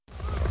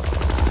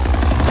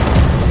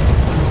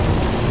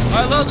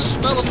love the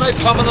smell of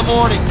napalm in the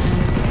morning.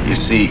 You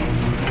see,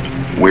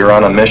 we're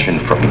on a mission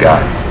from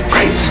God.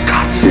 Great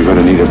Scott. You're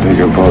gonna need a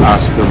bigger boat.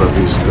 Hasta la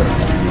vista,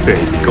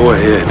 baby. Go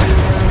ahead.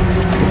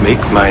 Make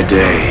my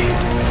day.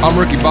 I'm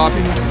Ricky Bobby.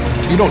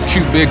 If you don't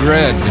chew Big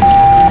Red,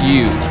 then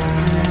you.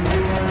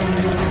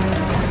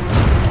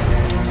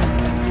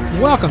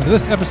 Welcome to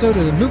this episode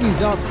of the Movie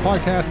Zealots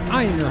podcast.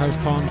 I am your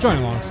host, Tom, joined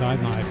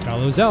alongside my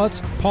fellow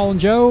zealots, Paul and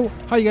Joe.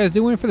 How you guys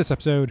doing for this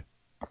episode?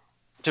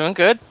 Doing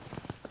good.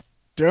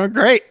 Doing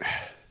great.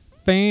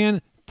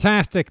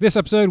 Fantastic. This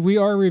episode, we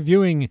are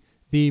reviewing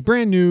the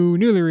brand new,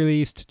 newly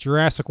released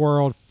Jurassic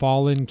World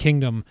Fallen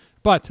Kingdom.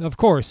 But, of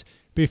course,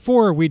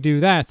 before we do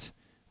that,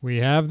 we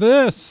have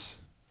this.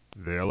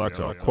 The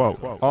Alexa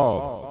quote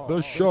of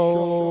the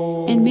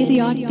show. And may the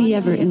odds be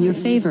ever in your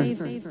favor.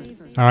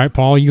 All right,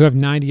 Paul, you have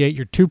 98.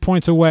 You're 2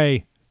 points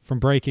away from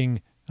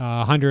breaking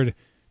 100.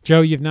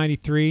 Joe, you have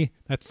 93.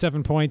 That's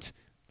 7 points.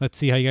 Let's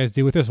see how you guys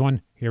do with this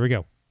one. Here we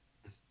go.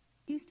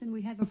 Houston,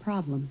 we have a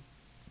problem.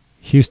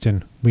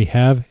 Houston, we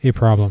have a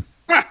problem.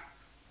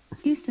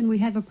 Houston, we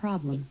have a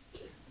problem.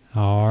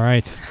 All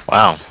right.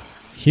 Wow.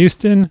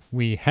 Houston,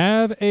 we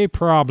have a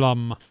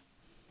problem.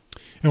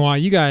 And while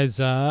you guys,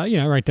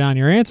 write down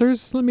your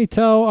answers, let me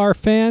tell our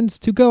fans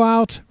to go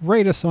out,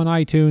 rate us on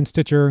iTunes,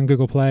 Stitcher, and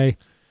Google Play.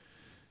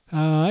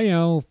 I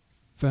don't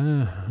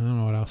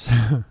know what else.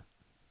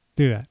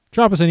 Do that.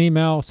 Drop us an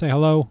email. Say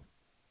hello.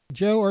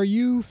 Joe, are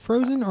you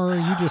frozen or are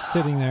you just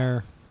sitting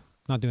there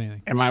not doing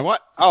anything? Am I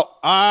what? Oh,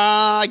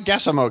 I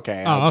guess I'm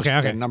okay.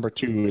 Okay. Number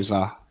 2 is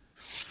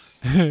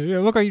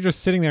It looked like you're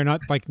just sitting there,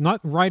 not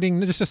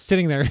writing, just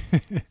sitting there.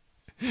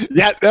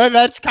 Yeah,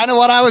 that's kind of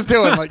what I was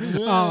doing. Like,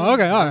 oh,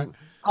 okay, all right.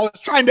 I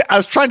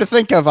was trying to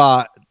think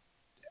of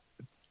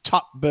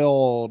top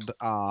build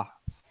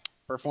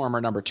performer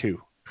number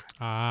 2.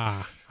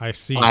 Ah, I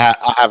see. I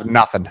have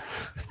nothing.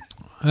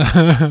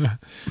 I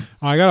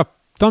got a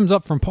thumbs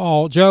up from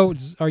Paul. Joe,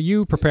 are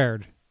you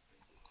prepared?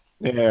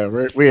 Yeah,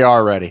 we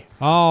are ready.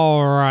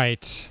 All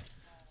right.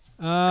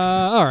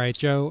 All right,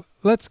 Joe.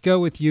 Let's go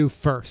with you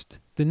first.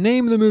 The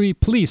name of the movie,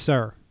 please,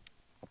 sir.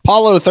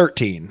 Apollo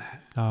 13.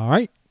 All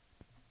right.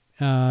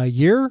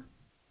 Year?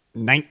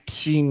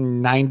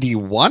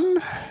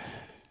 1991.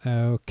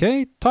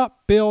 Okay.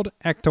 Top build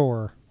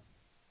actor.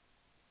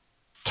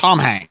 Tom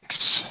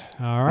Hanks.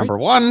 All right. Number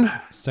 1.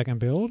 Second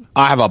build.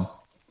 I have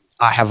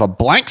a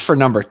blank for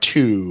number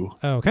 2.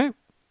 Okay.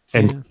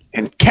 And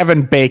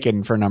Kevin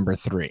Bacon for number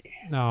 3.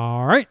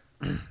 All right.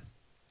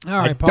 All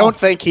right, I Paul. don't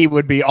think he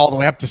would be all the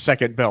way up to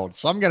second build,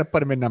 so I'm going to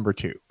put him in number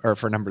 2 or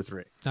for number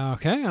 3.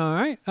 Okay. All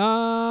right.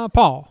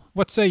 Paul,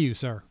 what say you,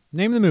 sir?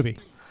 Name of the movie.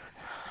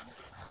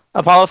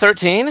 Apollo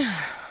 13.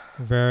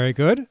 Very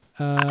good.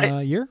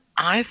 Year?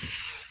 I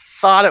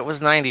thought it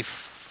was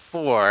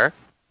 94.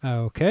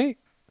 Okay.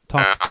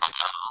 Top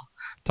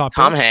Tom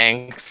build.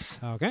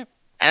 Hanks. Okay.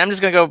 And I'm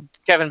just going to go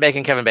Kevin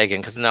Bacon,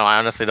 because no, I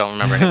honestly don't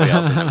remember anybody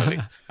else in that movie.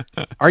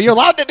 Are you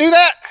allowed to do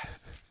that?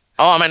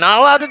 Oh, am I not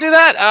allowed to do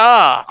that?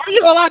 Oh. Are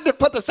you allowed to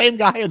put the same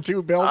guy in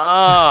 2 builds?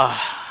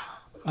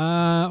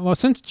 Well,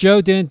 since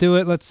Joe didn't do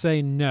it, let's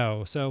say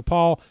no. So,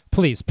 Paul,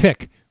 please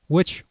pick.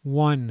 Which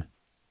one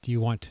do you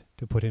want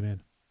to put him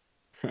in?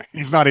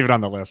 He's not even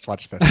on the list.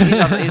 Watch this.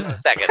 He's in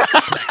second.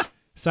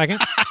 Second?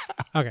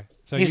 Okay.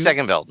 So he's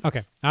second build.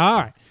 Okay. All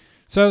right.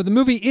 So the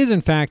movie is,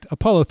 in fact,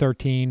 Apollo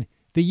 13.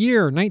 The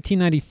year,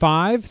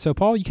 1995. So,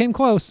 Paul, you came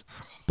close,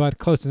 but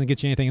close doesn't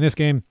get you anything in this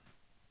game.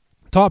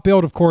 Top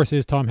build, of course,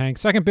 is Tom Hanks.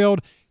 Second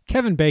build,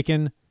 Kevin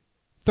Bacon.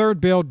 Third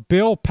build,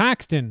 Bill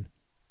Paxton.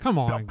 Come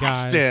on,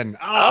 guys. Paxton.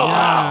 Oh,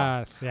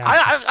 yes. Yeah.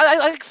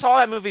 I saw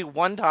that movie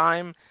one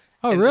time.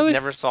 Oh, and really? Just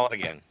never saw it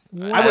again.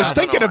 Wow. I was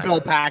thinking of Bill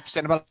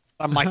Paxton, but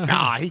I'm like,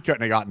 nah, he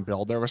couldn't have gotten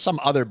billed. There was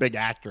some other big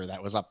actor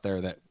that was up there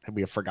that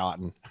we have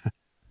forgotten.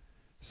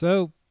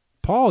 So,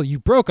 Paul, you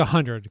broke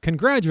 100.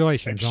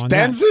 Congratulations on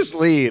that. Extends his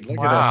lead. Look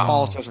at this. Wow.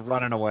 Paul's just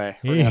running away.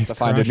 We're going to have to He's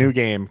find a crushing. new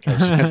game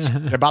because it's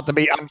about to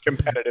be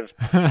uncompetitive.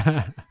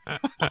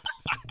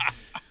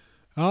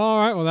 All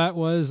right. Well, that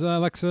was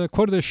Alexa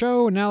quote of the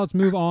show. Now let's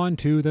move on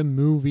to the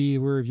movie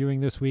we're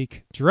reviewing this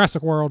week.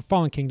 Jurassic World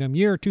Fallen Kingdom,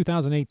 year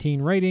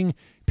 2018, rating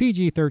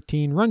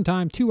PG-13,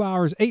 runtime 2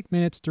 hours, 8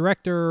 minutes,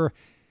 director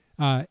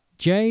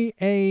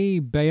J.A.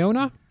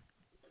 Bayona.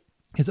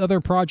 His other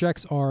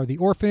projects are The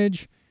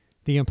Orphanage,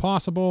 The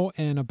Impossible,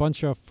 and a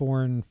bunch of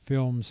foreign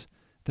films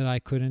that I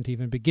couldn't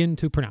even begin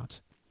to pronounce.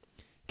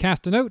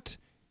 Cast a note,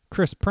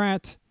 Chris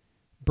Pratt,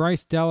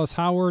 Bryce Dallas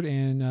Howard,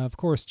 and of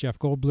course Jeff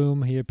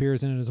Goldblum. He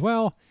appears in it as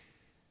well.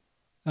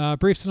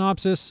 Brief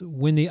synopsis: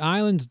 when the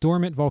island's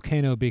dormant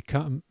volcano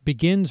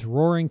begins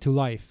roaring to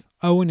life,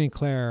 Owen and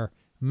Claire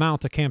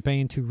mount a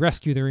campaign to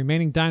rescue the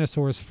remaining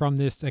dinosaurs from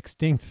this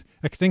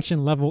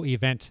extinction-level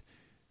event.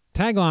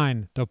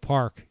 Tagline: the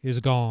park is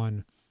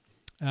gone.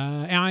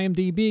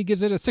 IMDb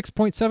gives it a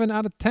 6.7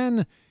 out of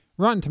 10.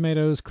 Rotten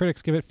Tomatoes,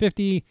 critics give it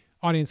 50.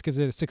 Audience gives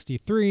it a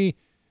 63.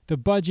 The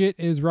budget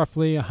is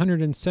roughly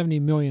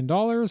 $170 million.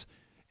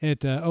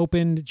 It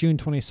opened June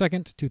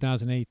 22nd,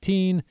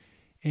 2018.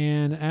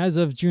 And as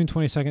of June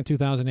 22nd,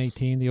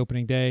 2018, the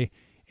opening day,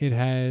 It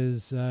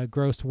has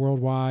grossed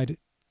worldwide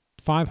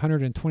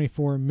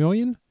 524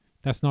 million.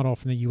 That's not all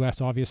from the U.S.,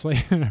 obviously,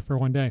 for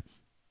one day.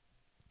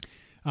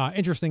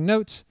 Interesting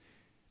notes.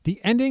 The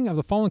ending of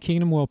The Fallen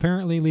Kingdom will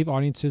apparently leave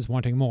audiences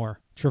wanting more.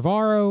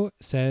 Trevorrow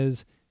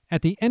says,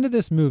 at the end of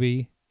this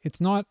movie,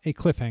 it's not a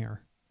cliffhanger,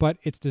 but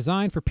it's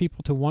designed for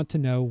people to want to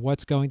know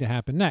what's going to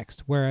happen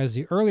next, whereas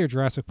the earlier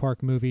Jurassic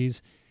Park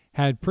movies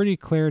had pretty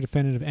clear,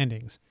 definitive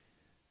endings.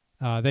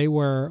 They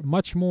were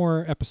much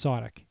more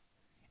episodic.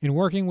 In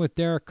working with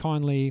Derek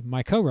Conley,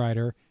 my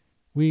co-writer,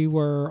 we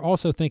were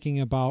also thinking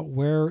about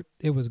where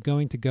it was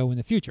going to go in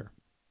the future.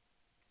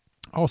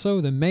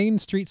 Also, the Main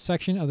Street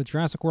section of the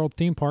Jurassic World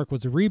theme park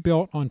was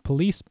rebuilt on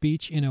Police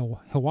Beach in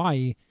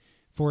Hawaii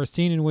for a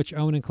scene in which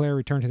Owen and Claire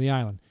return to the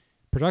island.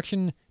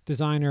 Production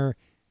designer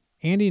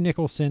Andy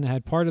Nicholson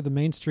had part of the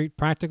Main Street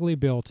practically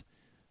built,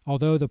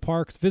 although the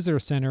park's visitor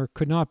center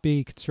could not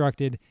be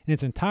constructed in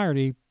its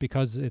entirety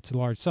because of its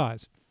large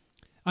size.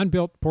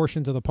 Unbuilt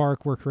portions of the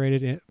park were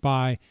created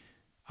by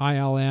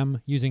ILM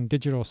using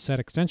digital set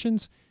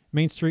extensions.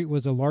 Main Street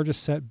was the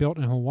largest set built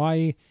in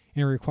Hawaii,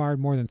 and it required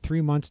more than 3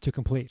 months to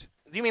complete.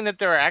 Do you mean that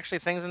there are actually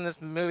things in this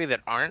movie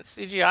that aren't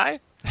CGI?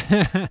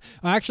 Well,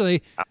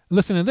 actually,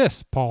 listen to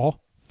this,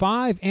 Paul.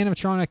 5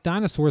 animatronic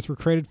dinosaurs were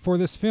created for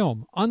this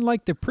film.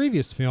 Unlike the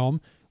previous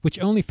film, which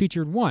only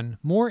featured 1,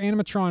 more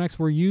animatronics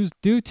were used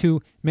due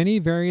to many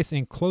various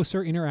and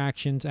closer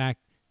interactions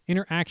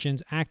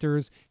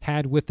actors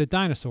had with the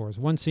dinosaurs.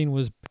 One scene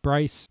was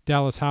Bryce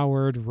Dallas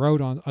Howard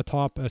rode on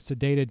atop a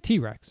sedated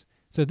T-Rex.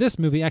 So this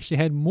movie actually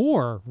had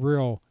more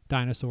real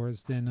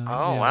dinosaurs than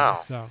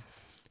wow.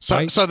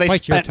 So they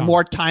spent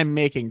more time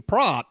making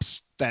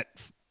props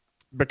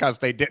because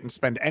they didn't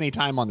spend any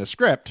time on the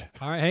script.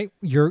 All right, hey,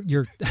 you're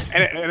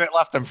and it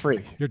left them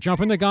free. You're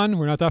jumping the gun.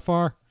 We're not that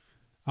far.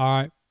 All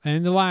right,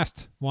 and the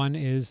last one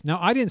is, now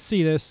I didn't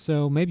see this,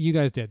 so maybe you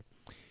guys did.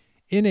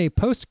 In a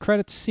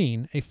post-credits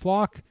scene, a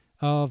flock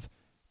of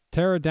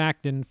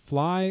pterodactyl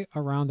fly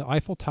around the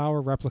Eiffel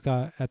Tower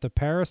replica at the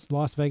Paris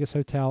Las Vegas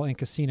Hotel and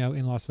Casino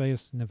in Las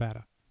Vegas,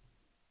 Nevada.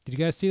 Did you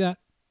guys see that?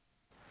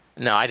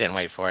 No, I didn't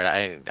wait for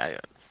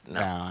it.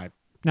 No.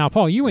 Now,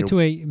 Paul, you went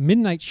to a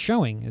midnight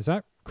showing. Is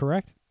that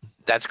correct?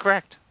 That's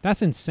correct.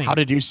 That's insane. How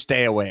did you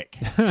stay awake?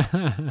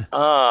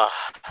 Yeah,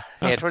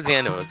 towards the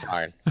end it was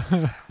hard.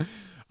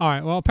 All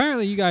right. Well,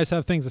 apparently you guys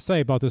have things to say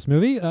about this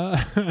movie.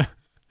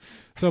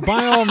 So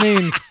by all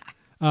means,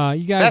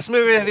 you guys. Best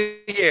movie of the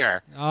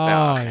year.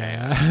 Oh, okay.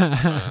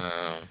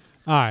 Yeah.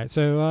 All right.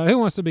 So who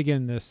wants to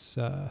begin this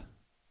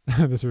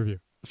this review?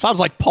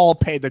 Sounds like Paul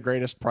paid the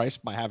greatest price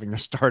by having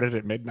this started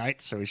at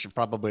midnight, so we should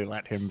probably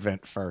let him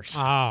vent first.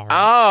 All right.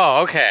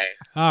 Oh, okay.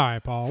 All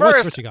right, Paul.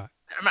 First, what you got?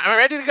 Am I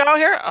ready to go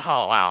here?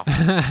 Oh, wow.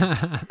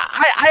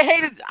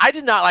 I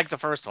did not like the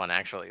first one,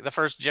 actually. The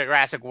first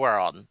Jurassic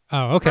World.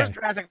 Oh, okay. First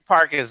Jurassic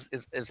Park is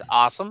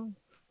awesome.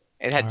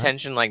 It had All right.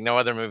 tension like no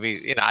other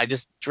movie.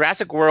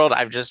 Jurassic World,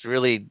 I've just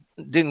really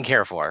didn't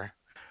care for.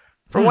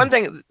 For one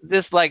thing,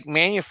 this like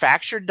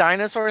manufactured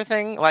dinosaur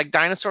thing, like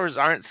dinosaurs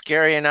aren't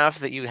scary enough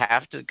that you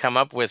have to come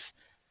up with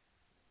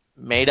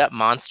made up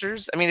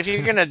monsters. I mean, if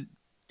you're gonna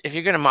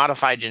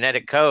modify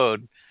genetic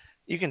code,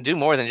 you can do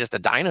more than just a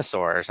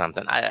dinosaur or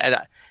something.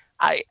 I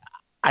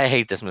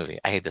hate this movie.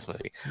 I hate this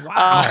movie.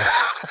 Wow.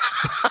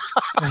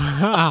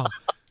 Wow.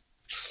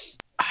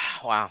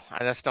 Wow.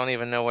 I just don't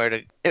even know where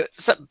to.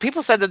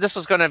 People said that this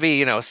was going to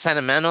be,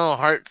 sentimental,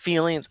 heart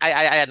feelings. I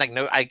had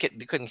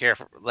couldn't care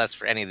less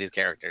for any of these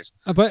characters.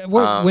 But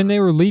when they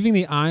were leaving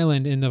the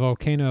island and the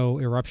volcano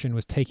eruption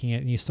was taking it,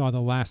 and you saw the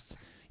last,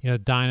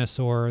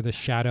 dinosaur, the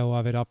shadow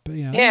of it up,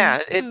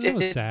 yeah, it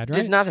was sad,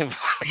 right? Did nothing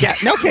for me. Yeah,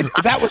 no kidding.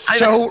 That was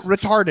so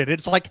retarded.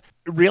 It's like,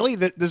 really,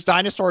 this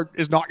dinosaur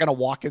is not going to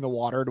walk in the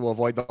water to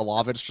avoid the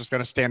lava. It's just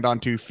going to stand on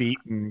 2 feet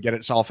and get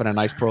itself in a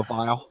nice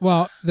profile.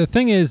 Well, the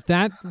thing is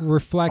that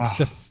reflects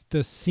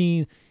the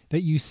scene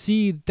that you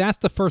see. That's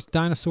the first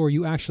dinosaur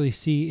you actually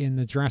see in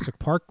the Jurassic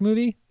Park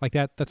movie. Like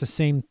that's the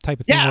same type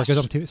of thing. Yes, where it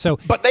goes up to, so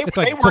but they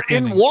were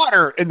in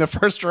water in the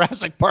first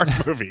Jurassic Park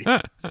movie.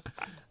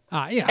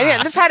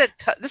 Yeah, this had a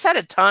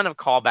ton of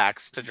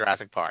callbacks to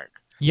Jurassic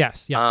Park.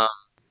 Yes, yeah.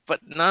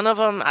 But none of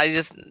them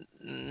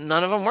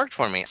worked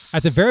for me.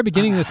 At the very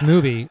beginning of this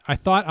movie, I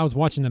thought I was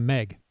watching the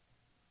Meg.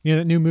 You know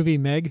that new movie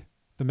Meg?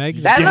 The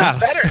Meg? That looks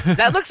better.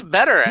 That looks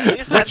better. At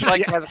least that's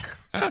like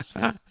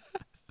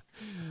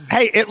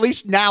Hey, at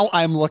least now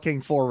I'm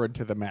looking forward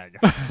to the Meg.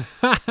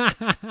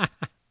 But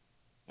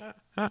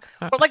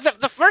like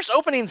the first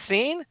opening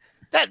scene,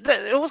 that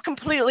it was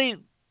completely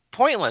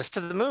pointless to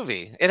the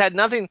movie. It had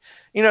nothing,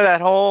 that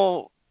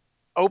whole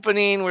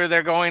opening where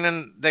they're going,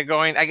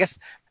 I guess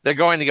they're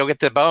going to go get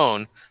the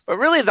bone, but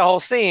really the whole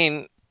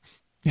scene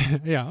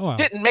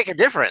didn't make a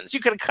difference. You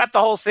could have cut the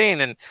whole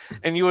scene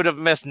and you would have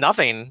missed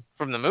nothing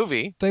from the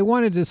movie. They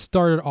wanted to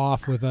start it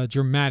off with a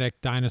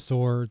dramatic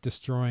dinosaur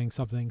destroying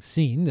something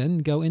scene, then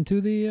go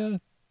into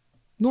the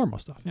normal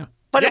stuff. Yeah.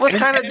 But it was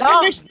kind of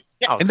dumb.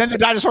 And then the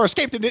dinosaur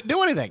escaped and didn't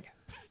do anything.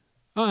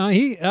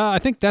 I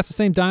think that's the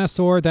same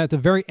dinosaur that at the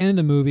very end of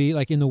the movie,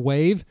 like in the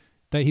wave,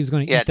 that he was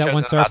going to Yeah, eat that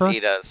one chosen not to surfer.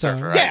 eat a So,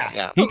 surfer, right?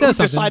 Yeah. He does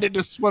Who something. decided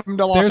to swim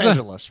to Los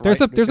Angeles, right?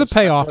 There's a Because that's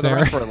payoff where the there.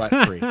 rest were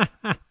let free.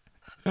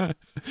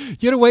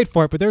 You had to wait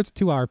for it, but there's a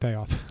 2-hour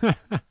payoff.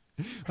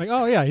 Like,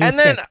 oh yeah, he And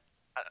then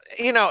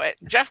escaped.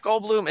 Jeff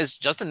Goldblum is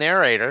just a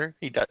narrator.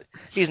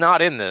 He's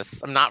not in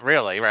this. I'm not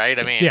really, right?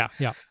 I mean,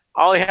 Yeah.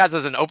 all he has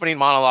is an opening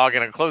monologue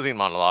and a closing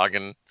monologue,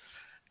 and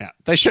Yeah.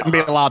 They shouldn't be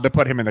allowed to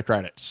put him in the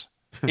credits.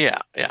 yeah.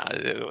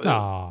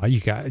 Oh,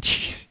 you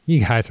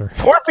guys are.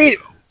 Poor Pete.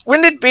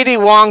 When did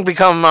BD Wong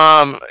become,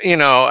 a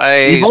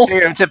Evil?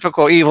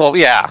 stereotypical evil?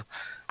 Yeah,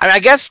 I mean, I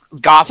guess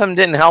Gotham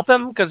didn't help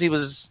him because he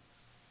was.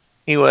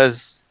 Oh,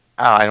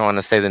 I don't want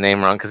to say the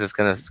name wrong because it's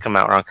gonna come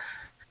out wrong.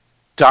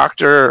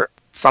 Doctor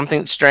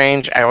something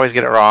Strange. I always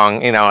get it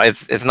wrong.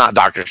 It's not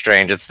Doctor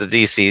Strange. It's the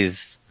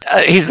DC's.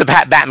 He's the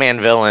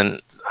Batman villain.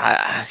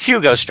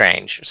 Hugo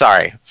Strange.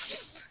 Sorry,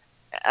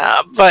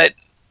 but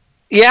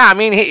yeah, I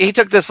mean, he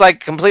took this like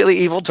completely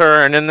evil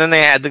turn, and then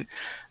they had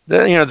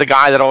the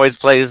guy that always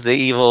plays the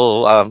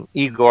evil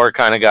Igor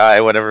kind of guy,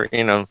 whatever.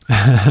 Yeah.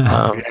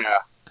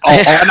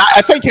 And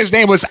I think his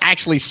name was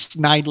actually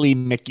Snidely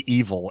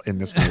McEvil in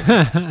this movie.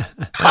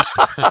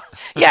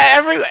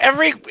 Yeah,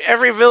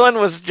 every villain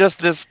was just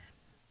this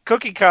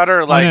cookie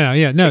cutter, like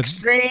No.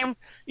 extreme.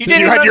 You Did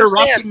didn't you even have your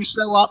understand. Russian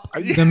show up?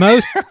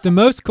 The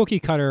most cookie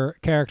cutter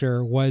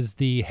character was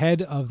the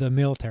head of the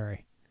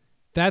military.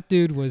 That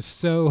dude was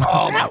so.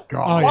 Oh my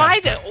god!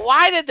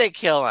 Why did they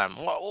kill him?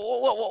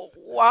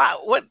 Why?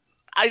 What?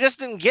 I just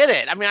didn't get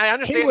it. I mean, I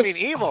understand being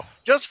evil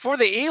just for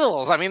the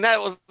evils. I mean,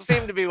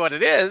 seemed to be what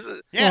it is.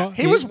 Yeah, Well,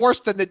 he was worse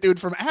than the dude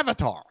from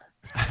Avatar.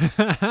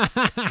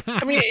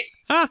 I mean,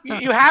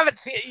 you have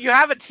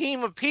a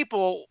team of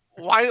people.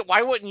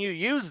 Why wouldn't you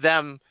use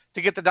them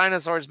to get the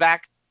dinosaurs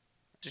back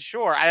to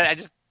shore? I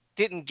just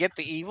didn't get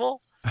the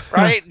evil.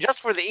 Right, just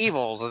for the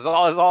evils is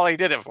all he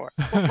did it for.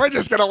 We're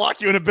just gonna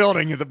lock you in a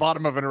building at the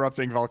bottom of an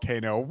erupting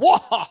volcano.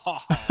 Whoa!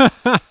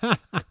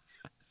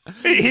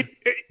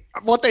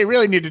 What they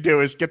really need to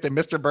do is get the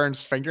Mr.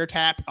 Burns finger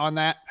tap on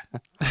that.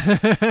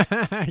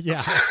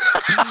 Yeah.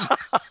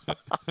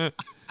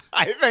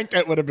 I think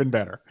that would have been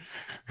better.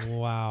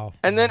 Wow.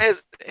 And then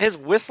his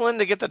whistling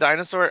to get the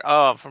dinosaur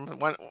from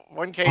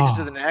one cage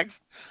to the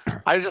next.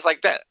 I was just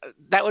like that.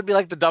 That would be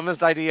like the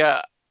dumbest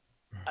idea.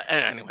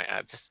 Anyway,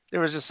 there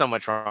was just so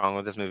much wrong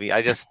with this movie.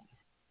 I just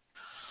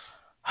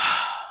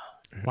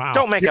Wow.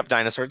 Don't make up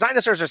dinosaurs.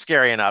 Dinosaurs are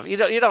scary enough. You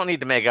don't need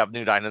to make up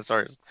new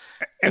dinosaurs.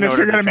 And if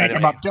you're gonna make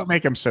them up, don't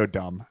make them so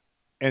dumb.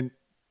 And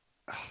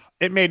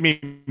it made me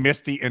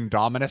miss the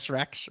Indominus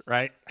Rex,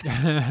 right?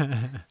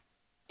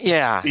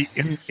 Yeah.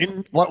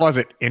 In what was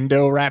it?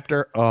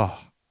 Indoraptor? Oh,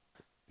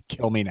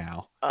 kill me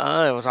now.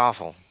 It was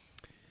awful.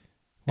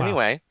 Wow.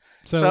 Anyway,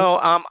 So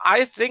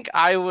I think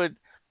I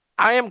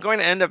am going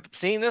to end up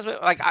seeing this.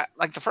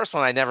 Like the first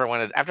one, I never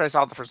wanted. After I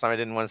saw it the first time, I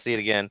didn't want to see it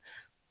again.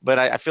 But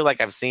I feel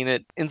like I've seen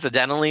it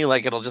incidentally.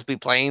 Like it'll just be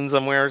playing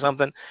somewhere or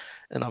something,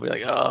 and I'll be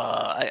like,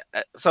 oh.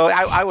 So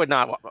I would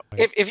not.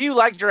 If you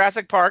like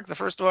Jurassic Park, the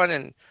first one,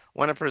 and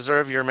want to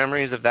preserve your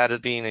memories of that as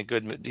being a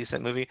good,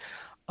 decent movie,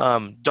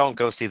 don't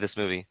go see this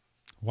movie.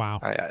 Wow.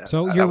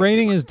 So your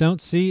rating is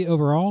don't see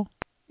overall?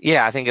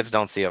 Yeah, I think it's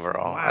don't see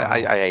overall. Wow.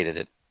 I hated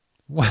it.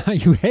 Wow,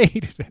 you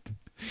hated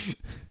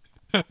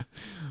it.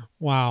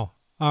 Wow.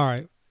 All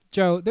right,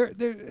 Joe.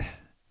 There's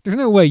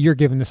no way you're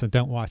giving this a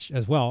don't watch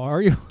as well,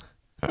 are you?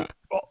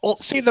 Well,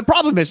 see, the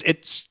problem is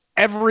it's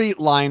every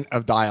line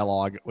of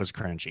dialogue was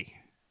cringy.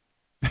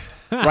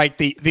 Right?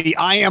 The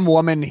I am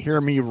woman, hear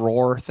me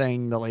roar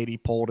thing the lady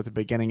pulled at the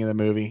beginning of the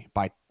movie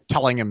by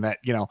telling him that,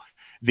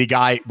 the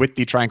guy with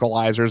the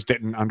tranquilizers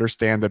didn't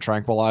understand the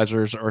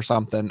tranquilizers or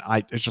something.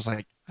 It's just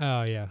like,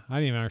 oh yeah, I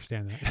didn't even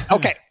understand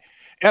that.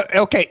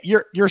 okay,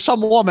 you're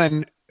some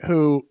woman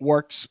who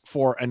works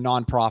for a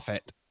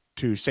nonprofit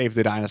to save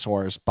the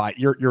dinosaurs, but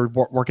you're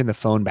working the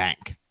phone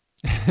bank.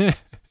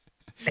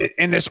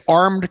 And this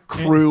armed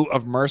crew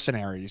of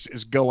mercenaries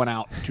is going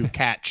out to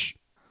catch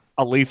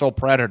a lethal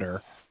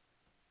predator.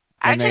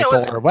 And they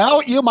told her,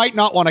 well, you might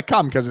not want to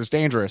come because it's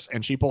dangerous.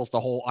 And she pulls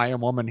the whole I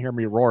am woman, hear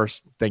me roar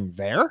thing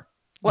there.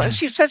 Well,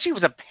 she said she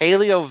was a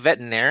paleo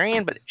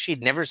veterinarian, but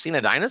she'd never seen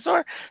a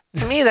dinosaur.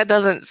 To me, that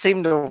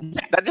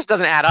just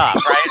doesn't add up,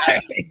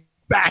 right?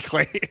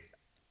 Exactly.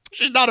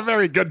 She's not a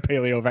very good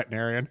paleo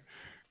veterinarian.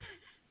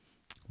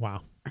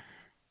 Wow.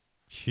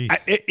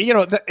 Like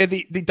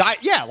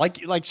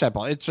said,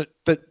 Paul, it's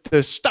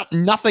the stuff.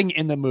 Nothing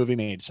in the movie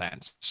made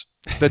sense.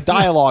 The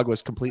dialogue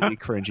was completely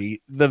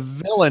cringy. The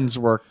villains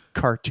were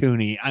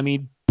cartoony. I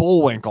mean,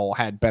 Bullwinkle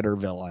had better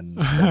villains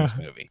than this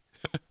movie.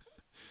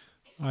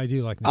 I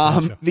do like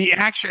Natasha. The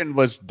action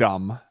was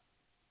dumb,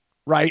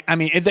 right? I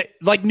mean,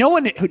 no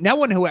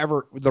one who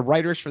ever the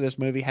writers for this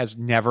movie has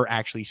never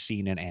actually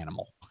seen an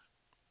animal.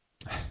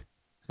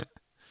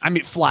 I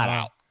mean, flat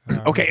out.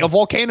 Okay, a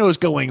volcano is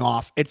going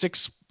off.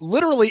 It's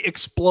literally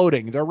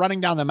exploding. They're running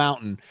down the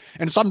mountain,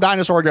 and some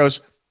dinosaur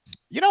goes,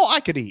 I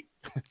could eat.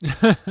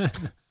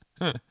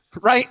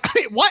 Right? I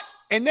mean, what?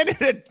 And then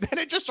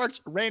it just starts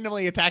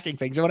randomly attacking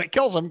things. And when it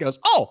kills them, it goes,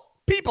 oh,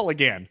 people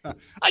again.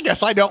 I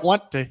guess I don't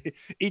want to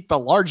eat the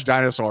large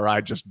dinosaur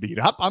I just beat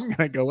up. I'm going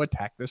to go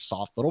attack this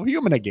soft little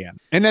human again.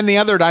 And then the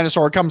other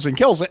dinosaur comes and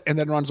kills it and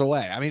then runs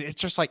away. I mean,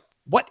 it's just like,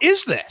 what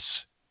is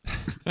this?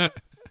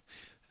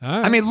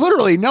 I mean,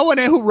 literally, no one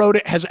who wrote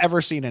it has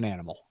ever seen an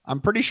animal.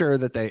 I'm pretty sure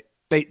that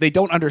they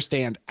don't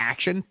understand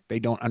action. They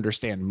don't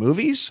understand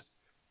movies.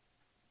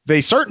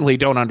 They certainly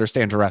don't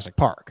understand Jurassic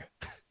Park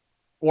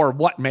or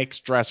what makes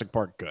Jurassic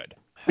Park good.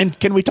 And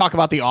can we talk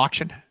about the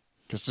auction?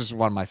 Because this is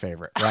one of my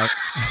favorite, right?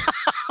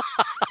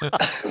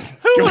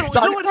 Who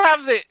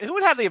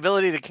would have the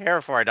ability to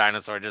care for a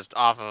dinosaur just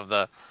off of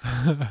the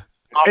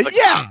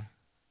yeah.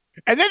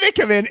 And then they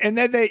come in and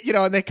then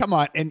they come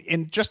on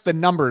and just the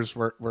numbers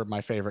were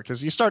my favorite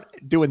because you start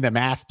doing the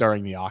math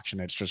during the auction.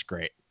 It's just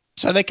great.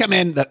 So they come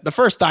in, the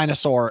first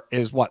dinosaur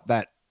is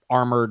that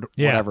armored,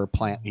 whatever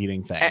plant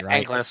eating thing,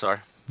 right? Ankylosaur.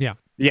 Yeah.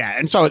 Yeah.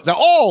 And so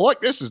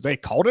look, they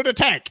called it a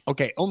tank.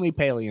 Okay. Only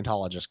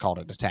paleontologists called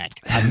it a tank.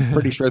 I'm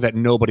pretty sure that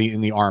nobody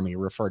in the army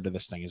referred to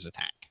this thing as a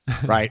tank.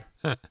 Right.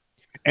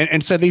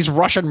 and so these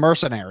Russian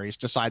mercenaries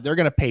decide they're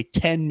going to pay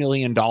 $10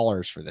 million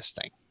for this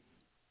thing.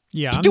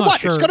 Yeah, to I'm do not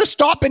what? sure. It's going to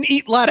stop and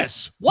eat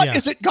lettuce. What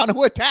is it going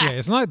to attack? Yeah,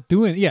 it's not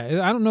doing.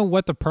 Yeah, I don't know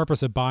what the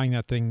purpose of buying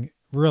that thing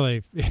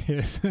really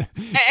is. and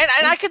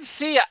I could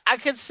see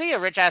a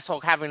rich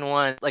asshole having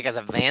one like as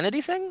a vanity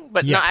thing,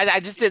 but no,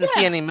 I just didn't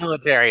see any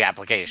military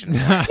application.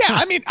 Yeah,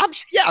 I mean,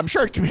 I'm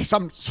sure it can be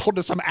sold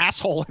to some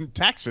asshole in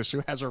Texas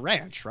who has a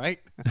ranch, right?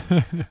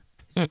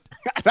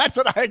 That's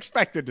what I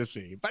expected to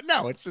see. But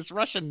no, it's this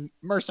Russian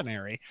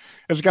mercenary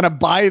is going to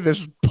buy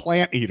this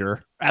plant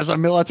eater as a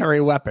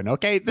military weapon.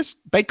 Okay,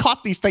 they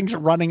caught these things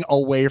running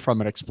away from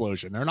an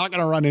explosion. They're not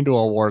going to run into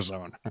a war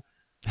zone.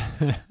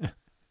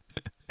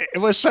 It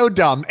was so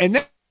dumb. And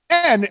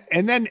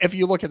then if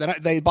you look at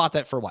that, they bought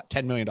that for what?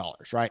 $10 million,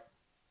 right?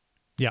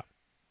 Yeah.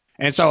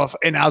 And so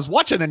I was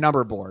watching the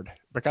number board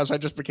because I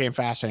just became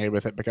fascinated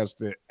with it because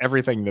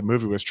everything the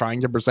movie was trying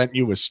to present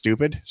you was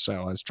stupid.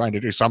 So I was trying to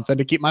do something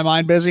to keep my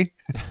mind busy.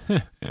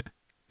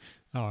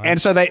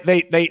 And so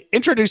they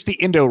introduced the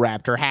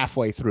Indoraptor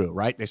halfway through,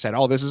 right? They said,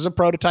 this is a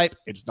prototype.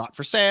 It's not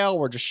for sale.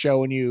 We're just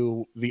showing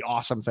you the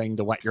awesome thing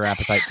to whet your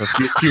appetite for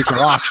future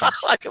auctions.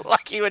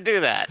 like you would do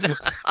that.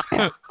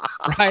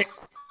 Right?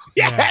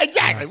 Yeah,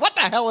 exactly. What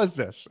the hell is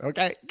this?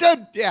 Okay,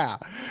 good. Yeah.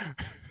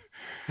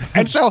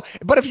 And so,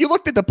 but if you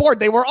looked at the board,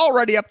 they were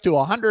already up to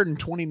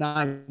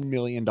 $129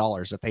 million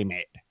that they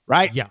made,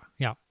 right? Yeah.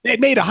 They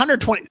made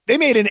they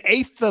made an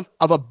eighth of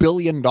 $1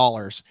 billion.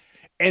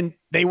 And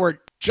they were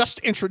just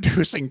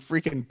introducing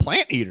freaking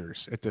plant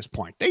eaters at this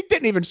point. They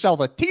didn't even sell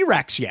the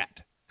T-Rex yet.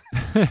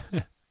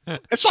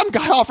 Some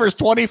guy offers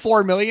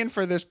 $24 million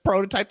for this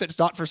prototype that's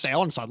not for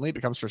sale, and suddenly it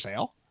becomes for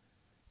sale.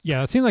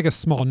 Yeah, it seemed like a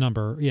small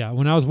number. Yeah,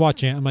 when I was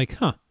watching it, I'm like,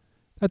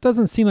 that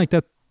doesn't seem like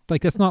that.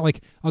 Like that's not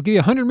like I'll give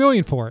you $100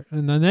 million for it,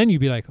 and then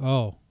you'd be like,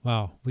 oh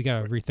wow, we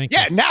gotta rethink.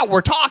 Yeah, this. Now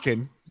we're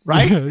talking,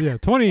 right? Yeah,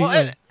 20.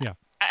 Well, yeah.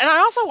 And I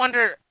also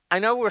wonder. I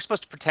know we're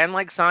supposed to pretend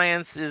like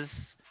science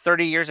is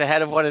 30 years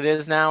ahead of what it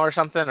is now, or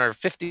something, or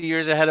 50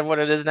 years ahead of what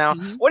it is now.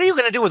 Mm-hmm. What are you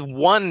going to do with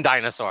one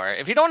dinosaur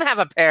if you don't have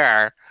a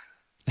pair?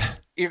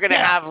 You're going to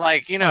have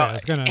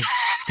it's going to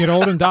get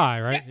old and die,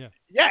 right?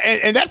 Yeah,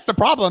 and that's the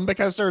problem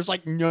because there's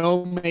like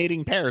no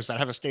mating pairs that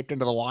have escaped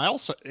into the wild.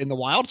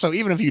 So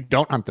even if you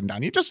don't hunt them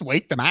down, you just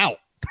wait them out,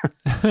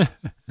 right?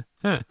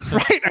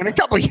 And a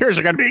couple of years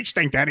are going to be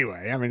extinct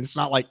anyway. I mean, it's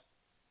not like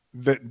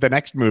the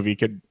next movie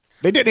could.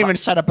 They didn't even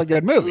set up a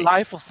good movie.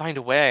 Life will find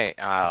a way.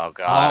 Oh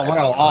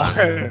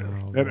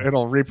God.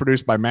 It'll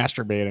reproduce by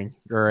masturbating.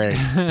 Great.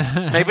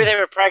 Maybe they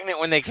were pregnant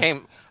when they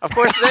came. Of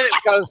course, then it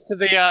goes to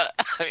the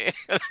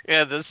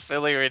this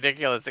silly,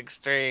 ridiculous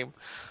extreme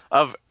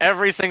of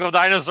every single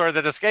dinosaur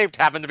that escaped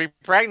happened to be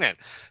pregnant.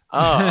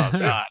 Oh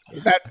God.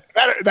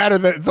 that or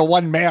the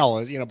one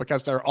male,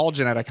 because they're all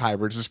genetic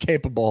hybrids, is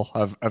capable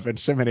of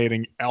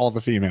inseminating all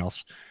the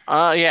females.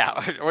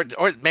 Yeah,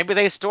 or maybe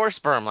they store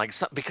sperm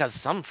because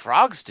some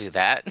frogs do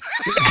that.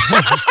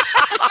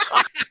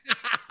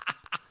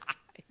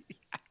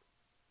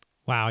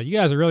 Wow, you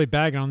guys are really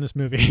bagging on this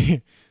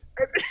movie.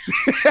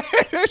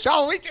 That's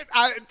all we can.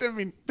 I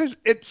mean,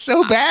 it's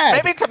so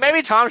bad.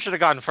 Maybe Tom should have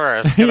gone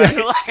first.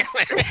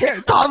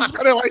 Tom's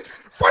gonna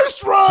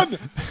first run.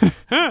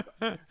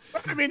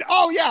 I mean,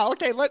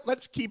 okay.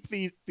 Let's keep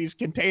these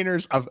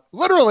containers of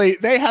literally.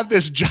 They have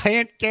this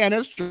giant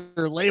canister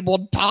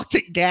labeled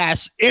toxic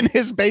gas in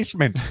his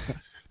basement.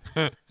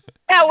 Yeah,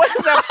 what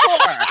is that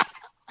for?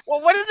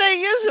 Well, what did they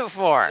use it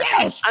for?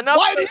 Yes. Enough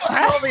to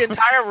fill the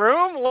entire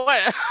room?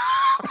 What?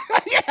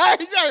 Yeah,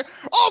 exactly.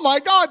 Oh my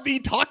God, the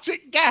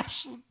toxic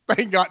gas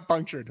thing got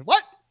punctured.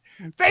 What?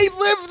 They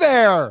live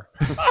there.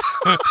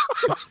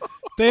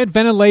 They had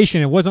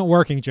ventilation. It wasn't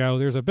working, Joe.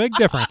 There's a big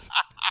difference.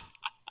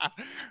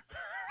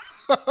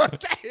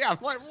 Damn,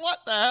 what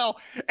the hell?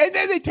 And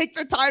then they take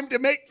the time to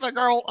make the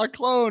girl a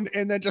clone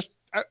and then just,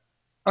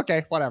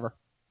 okay, whatever.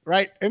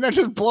 Right? And then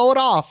just blow it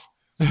off.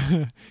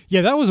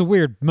 Yeah, that was a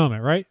weird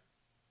moment, right?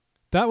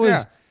 That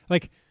was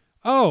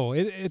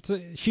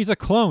she's a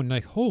clone.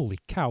 Like, holy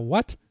cow,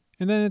 what?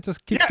 And then it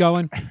just keeps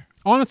going.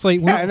 Honestly,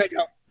 Yeah, and they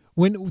go,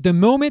 when the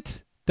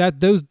moment that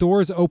those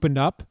doors opened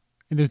up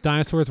and those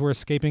dinosaurs were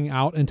escaping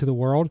out into the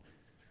world,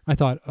 I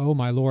thought, oh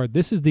my lord,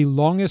 this is the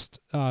longest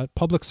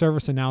public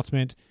service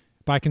announcement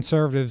by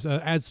conservatives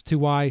as to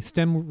why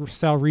stem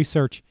cell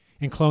research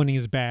and cloning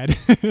is bad.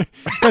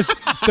 Because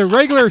the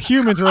regular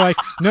humans were like,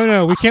 no,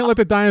 no, we can't let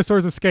the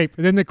dinosaurs escape.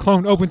 And then the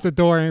clone opens the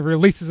door and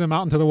releases them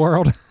out into the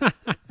world.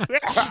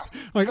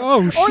 Like,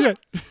 oh shit.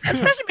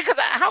 Especially because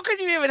how could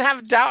you even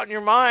have doubt in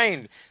your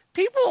mind?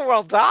 People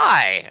will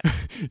die.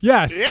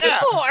 Yes. yeah.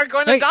 People are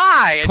going to Hey,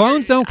 die. And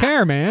clones don't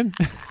care, man.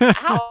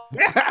 how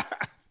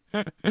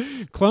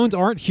Clones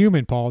aren't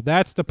human, Paul.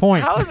 That's the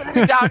point. how is there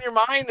any doubt in your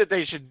mind that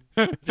they should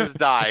just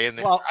die? And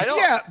Well, I don't.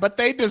 yeah, but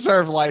they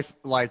deserve life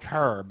like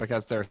her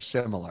because they're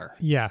similar,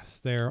 Yes,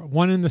 they're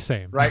one and the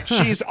same. right?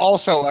 She's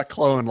also a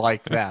clone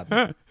like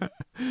them.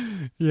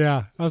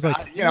 Yeah, I was like,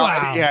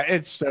 wow. Yeah,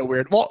 it's so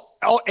weird. Well,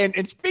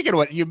 and speaking of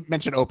what you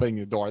mentioned, opening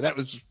the door, that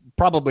was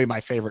probably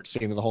my favorite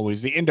scene of the whole movie.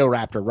 Is the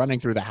Indoraptor running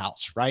through the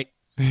house, right?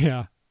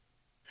 Yeah.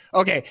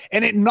 Okay,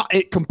 and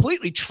it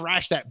completely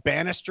trashed that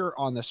banister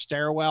on the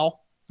stairwell.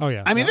 Oh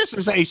yeah. I mean, this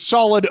is a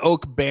solid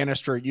oak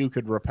banister you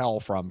could rappel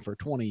from for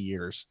 20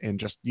 years and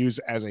just use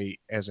as a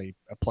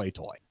play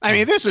toy. I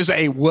mean, this is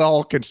a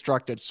well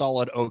constructed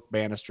solid oak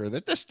banister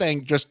that this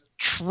thing just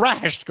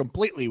trashed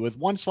completely with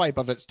one swipe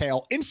of its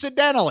tail,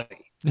 incidentally.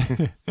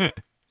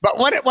 But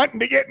when it went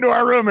to get into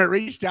our room, it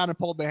reached down and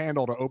pulled the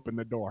handle to open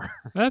the door.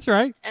 That's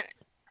right.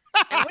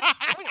 And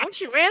when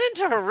she ran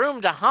into her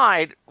room to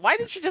hide, why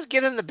didn't she just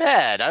get in the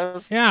bed?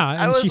 Yeah,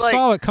 I and was she like,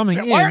 saw it coming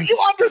Why in. aren't you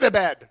under the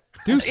bed?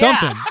 Do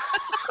something.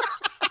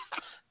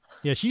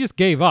 Yeah, she just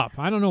gave up.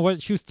 I don't know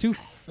what she was too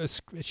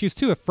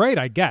afraid,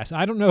 I guess.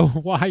 I don't know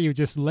why you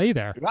just lay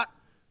there.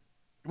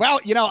 Well,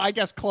 I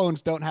guess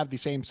clones don't have the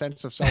same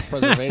sense of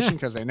self-preservation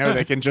because they know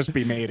they can just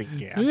be made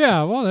again.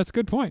 Yeah, well, that's a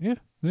good point. Yeah,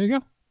 there you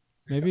go.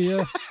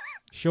 Maybe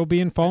she'll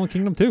be in Fallen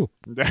Kingdom too.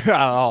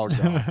 Oh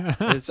god,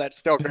 is that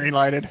still green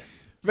lighted?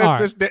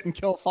 This didn't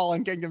kill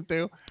Fallen Kingdom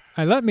 2.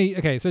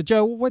 Okay, so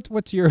Joe,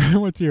 what's your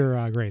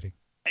rating?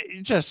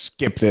 Just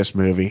skip this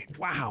movie.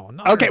 Wow.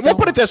 Okay, we'll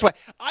put it this way.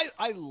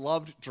 I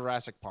loved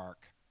Jurassic Park.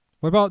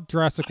 What about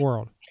Jurassic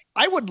World?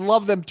 I would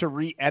love them to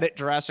re-edit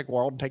Jurassic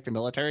World and take the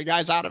military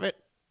guys out of it,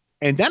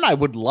 and then I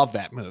would love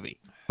that movie.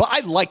 But I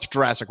liked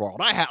Jurassic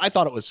World. I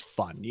thought it was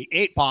fun. You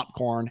ate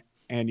popcorn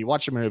and you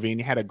watched a movie and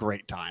you had a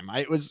great time.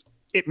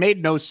 It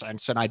made no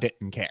sense and I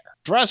didn't care.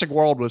 Jurassic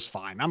World was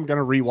fine. I'm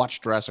gonna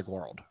rewatch Jurassic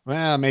World.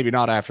 Well, maybe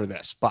not after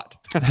this, but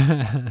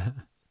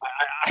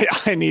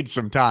I need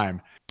some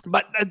time.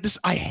 But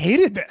I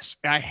hated this.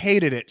 I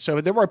hated it.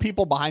 So there were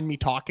people behind me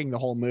talking the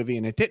whole movie,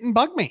 and it didn't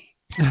bug me.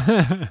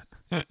 I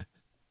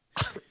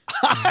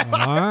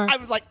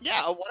was like,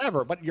 yeah,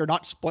 whatever. But you're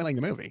not spoiling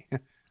the movie.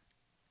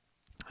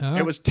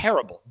 It was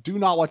terrible. Do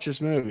not watch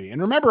this movie.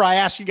 And remember, I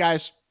asked you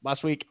guys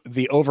last week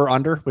the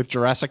over/under with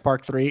Jurassic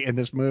Park 3 in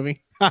this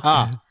movie.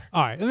 All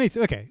right.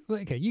 Okay.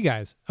 You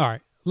guys. All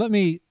right. Let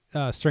me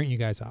straighten you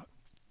guys out.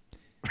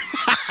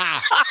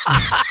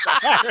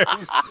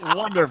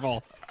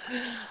 Wonderful.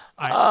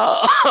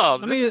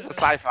 This is a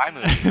sci-fi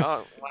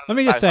movie. Let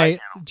me just say,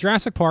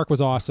 Jurassic Park was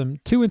awesome.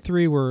 2 and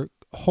 3 were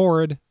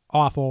horrid,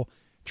 awful.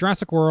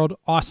 Jurassic World,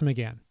 awesome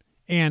again.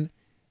 And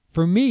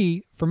for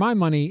me, for my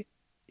money,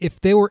 if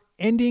they were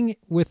ending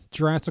with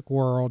Jurassic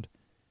World,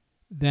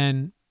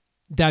 then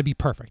that'd be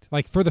perfect.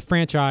 Like for the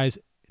franchise,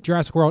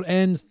 Jurassic World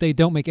ends, they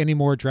don't make any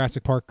more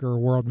Jurassic Park or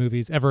World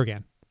movies ever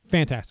again.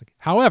 Fantastic.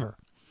 However,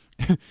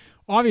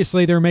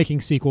 obviously they're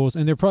making sequels,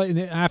 and they're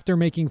probably, after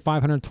making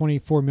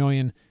 $524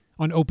 million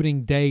on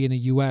opening day in the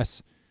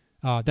U.S.,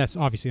 that's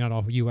obviously not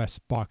all U.S.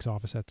 box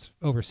office, that's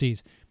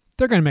overseas,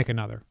 they're going to make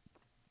another.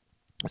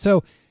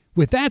 So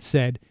with that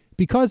said,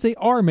 because they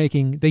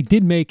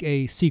did make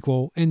a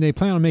sequel and they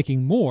plan on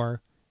making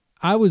more,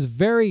 I was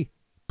very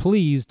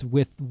pleased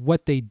with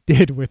what they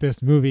did with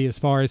this movie as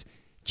far as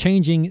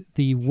changing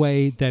the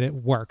way that it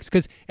works.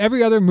 Because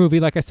every other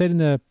movie, like I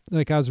said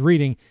I was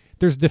reading,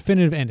 there's a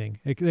definitive ending.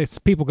 It's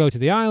people go to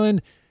the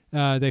island,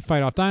 they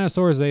fight off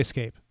dinosaurs, they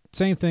escape.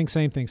 Same thing,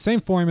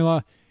 same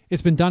formula.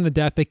 It's been done to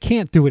death. They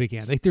can't do it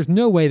again. There's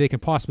no way they can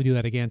possibly do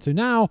that again. So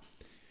now,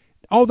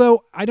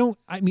 although I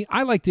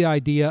like the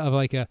idea of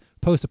like a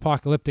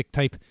post-apocalyptic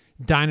type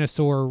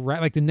dinosaur,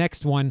 like the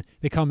next one,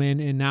 they come in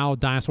and now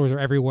dinosaurs are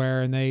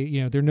everywhere, and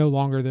we're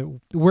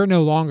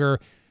no longer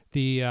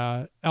the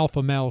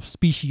alpha male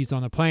species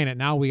on the planet.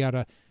 Now we got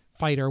to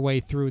fight our way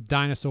through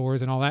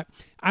dinosaurs and all that.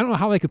 I don't know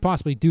how they could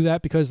possibly do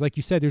that because, like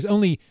you said, there's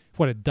only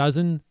a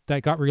dozen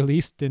that got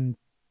released, and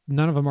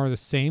none of them are the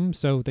same,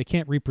 so they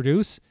can't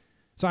reproduce.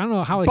 So I don't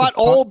know how. But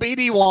old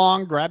B.D.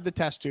 Wong grabbed the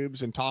test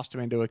tubes and tossed them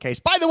into a case.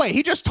 By the way,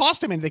 he just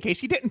tossed them into the case.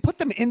 He didn't put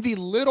them in the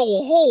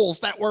little holes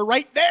that were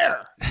right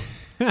there.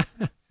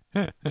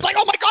 It's like,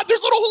 oh my God,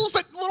 there's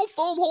little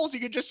foam holes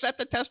you could just set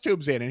the test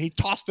tubes in, and he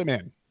tossed them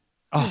in.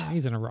 Yeah,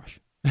 he's in a rush.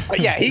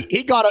 But yeah,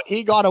 he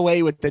got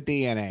away with the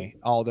DNA.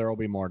 Oh, there will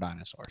be more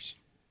dinosaurs.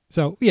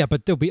 So yeah,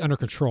 but they'll be under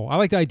control. I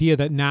like the idea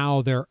that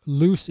now they're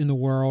loose in the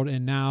world,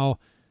 and now,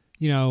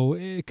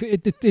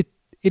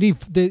 it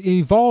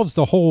evolves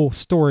the whole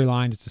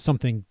storyline into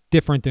something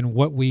different than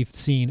what we've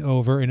seen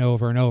over and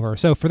over and over.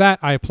 So for that,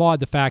 I applaud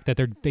the fact that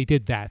they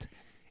did that.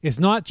 It's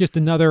not just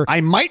another.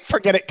 I might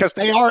forget it because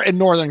they are in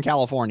Northern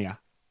California.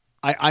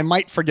 I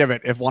might forgive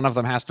it if one of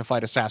them has to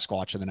fight a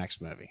Sasquatch in the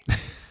next movie.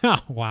 Oh,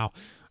 wow.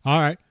 All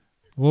right.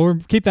 We'll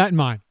keep that in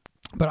mind.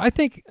 But I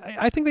think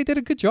they did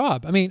a good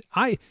job. I mean,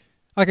 like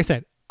I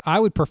said, I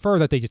would prefer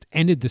that they just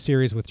ended the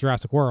series with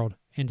Jurassic World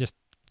and just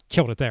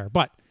killed it there.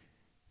 But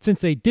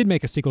since they did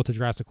make a sequel to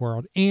Jurassic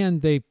World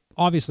and they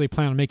obviously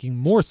plan on making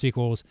more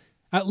sequels,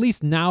 at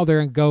least now they're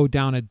going to go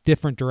down a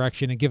different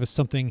direction and give us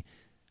something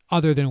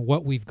other than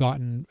what we've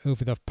gotten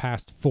over the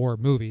past 4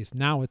 movies.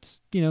 Now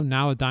it's,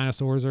 now the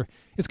dinosaurs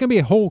it's going to be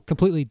a whole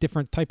completely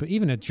different type of,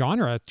 even a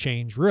genre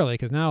change, really,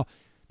 because now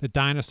the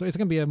dinosaur, it's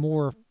going to be a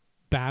more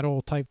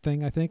battle type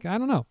thing, I think. I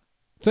don't know.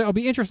 So it'll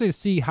be interesting to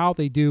see how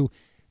they do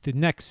the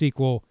next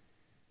sequel,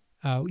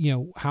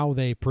 how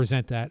they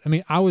present that. I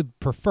mean, I would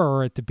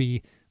prefer it to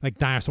be like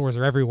dinosaurs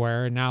are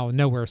everywhere and now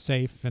nowhere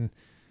safe, and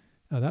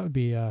that would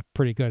be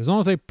pretty good. As long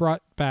as they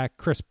brought back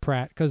Chris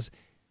Pratt, because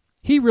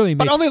he really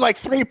makes... But only like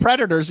 3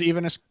 predators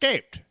even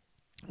escaped.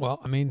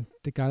 Well, I mean,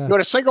 they gotta... You had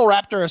a single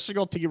raptor, a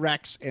single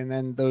T-Rex, and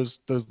then those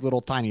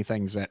little tiny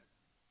things that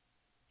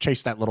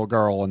chased that little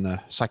girl in the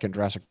second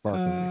Jurassic Park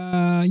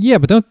movie. Yeah,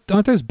 but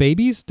aren't those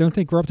babies? Don't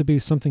they grow up to be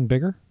something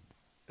bigger?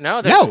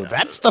 No,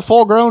 that's the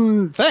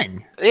full-grown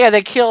thing. Yeah,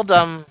 they killed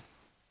one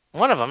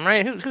of them,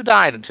 right? Who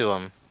died to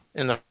him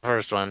in the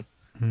first one?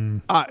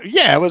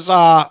 Yeah, it was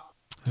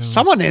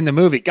someone in the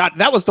movie.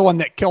 That was the one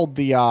that killed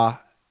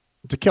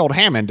killed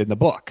Hammond in the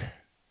book.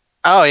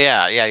 Oh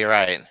yeah, you're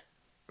right.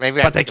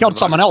 Maybe, but they killed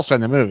someone else in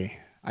the movie,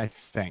 I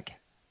think.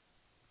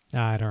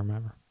 I don't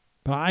remember,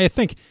 but I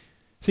think.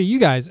 See, you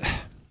guys,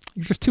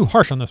 you're just too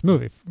harsh on this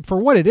movie for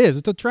what it is.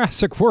 It's a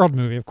Jurassic World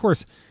movie, of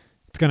course.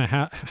 It's gonna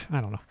have.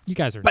 I don't know. You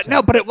guys are. But insane.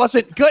 No, but it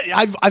wasn't good.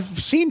 I've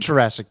seen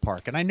Jurassic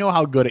Park, and I know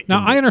how good it.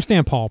 Now I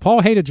understand Paul.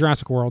 Paul hated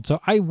Jurassic World, so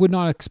I would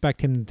not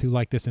expect him to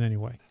like this in any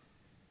way.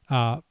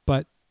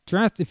 But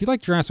if you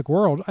like Jurassic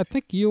World, I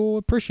think you'll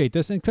appreciate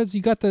this, and because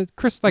you got like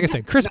I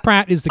said, Chris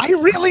Pratt is the. I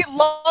really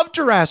love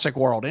Jurassic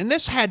World, and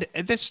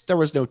there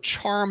was no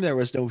charm, there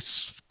was no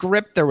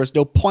script, there was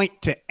no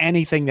point to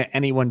anything that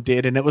anyone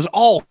did, and it was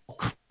all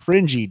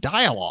cringy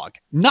dialogue.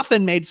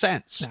 Nothing made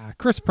sense.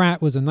 Chris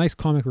Pratt was a nice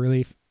comic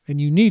relief, and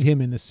you need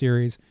him in this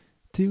series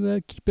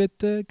to keep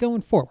it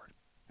going forward.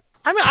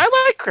 I mean,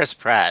 I like Chris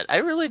Pratt. I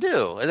really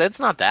do.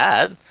 It's not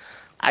that.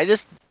 I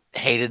just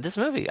hated this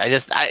movie.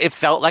 It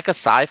felt like a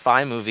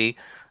sci-fi movie,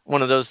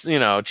 one of those,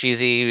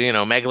 cheesy,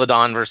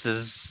 Megalodon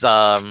versus.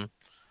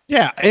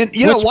 Yeah, and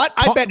you know what?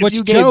 I bet if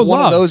you gave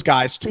one of those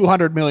guys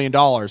 $200 million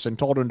and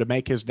told him to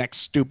make his next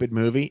stupid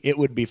movie, it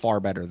would be far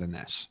better than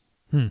this.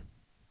 I'm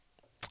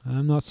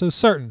not so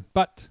certain,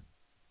 but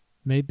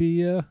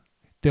maybe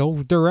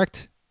they'll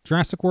direct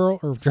Jurassic World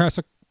or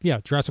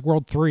Jurassic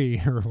World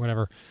 3 or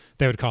whatever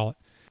they would call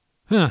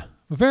it.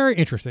 Very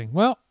interesting.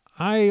 Well,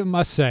 I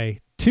must say,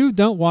 2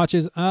 don't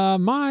watches.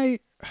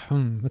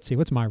 Let's see,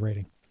 what's my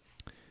rating?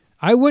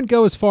 I wouldn't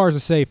go as far as to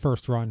say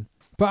first run,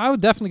 but I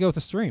would definitely go with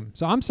the stream.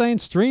 So I'm saying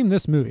stream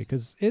this movie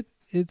because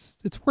it's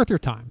worth your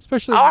time,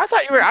 especially. Oh, I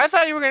thought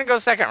you were going to go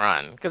second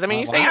run because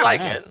you say you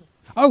like it.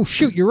 Oh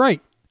shoot, you're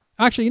right.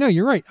 Actually,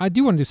 you're right. I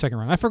do want to do second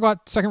run. I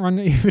forgot second run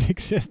even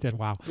existed.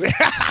 Wow.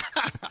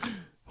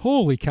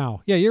 Holy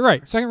cow. Yeah, you're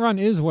right. Second run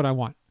is what I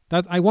want.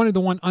 I wanted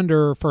the one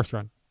under first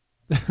run.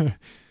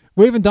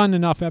 We haven't done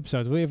enough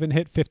episodes. We haven't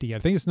hit 50 yet. I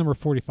think it's number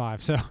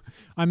 45. So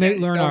I may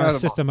learn our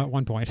system at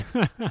one point.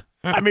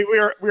 I mean, we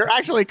were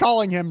actually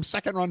calling him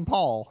Second Run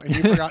Paul, and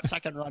you forgot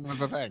Second Run was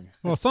a thing.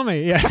 Well,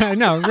 I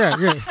know.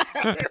 Right.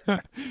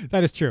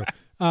 That is true.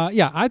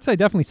 I'd say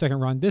definitely second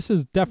run. This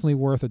is definitely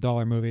worth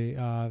 $1 movie.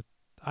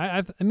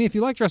 I mean, if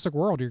you like Jurassic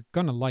World, you're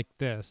gonna like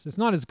this. It's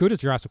not as good as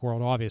Jurassic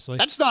World, obviously.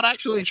 That's not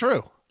actually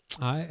true.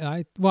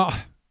 Unless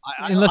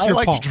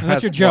you're Paul,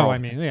 unless you're Joe. World. I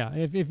mean, yeah.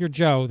 If you're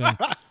Joe, then.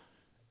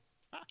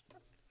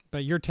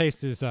 But your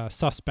taste is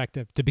suspect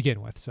to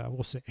begin with, so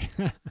we'll see.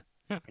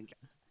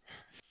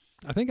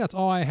 I think that's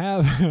all I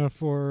have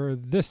for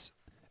this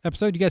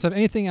episode. You guys have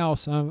anything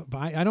else?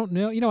 I don't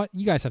know. You know what?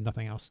 You guys have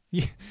nothing else.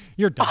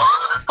 You're done.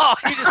 Oh,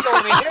 you just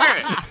told me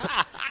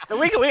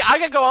here. I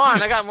could go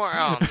on. I got more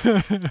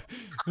on.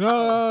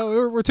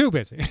 No, we're too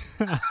busy.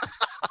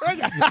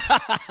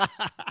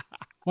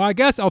 Well, I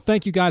guess I'll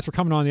thank you guys for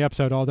coming on the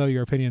episode, although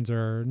your opinions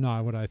are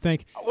not what I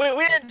think.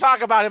 We didn't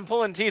talk about him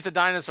pulling teeth of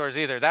dinosaurs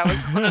either. That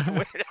was one of the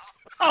weirdest.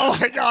 Oh,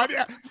 my God,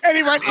 yeah. And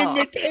he went in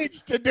the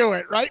cage to do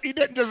it, right? He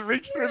didn't just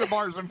reach through the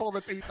bars and pull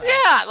the teeth out.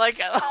 Yeah, like,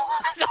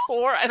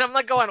 and I'm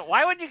like going,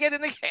 why would you get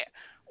in the cage?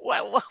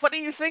 What are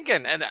you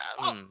thinking? And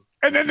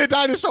and then the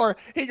dinosaur,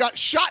 he got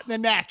shot in the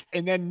neck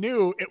and then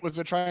knew it was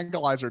a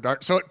tranquilizer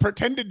dart, so it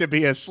pretended to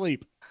be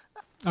asleep.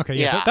 Okay,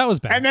 yeah. That was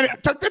bad. And then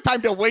it took the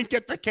time to wink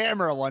at the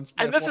camera once.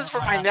 And this is for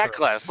my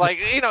necklace. Like,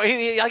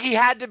 he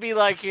had to be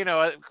like,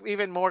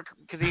 even more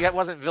because he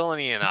wasn't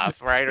villainy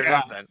enough, right, or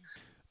something.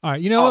 All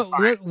right, you know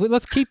what?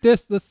 Let's keep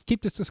this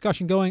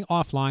discussion going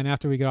offline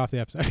after we get off the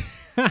episode.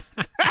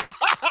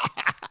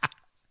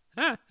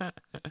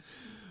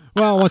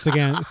 Well, once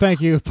again,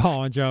 thank you,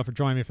 Paul and Joe, for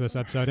joining me for this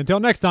episode.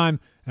 Until next time,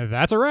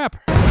 that's a wrap.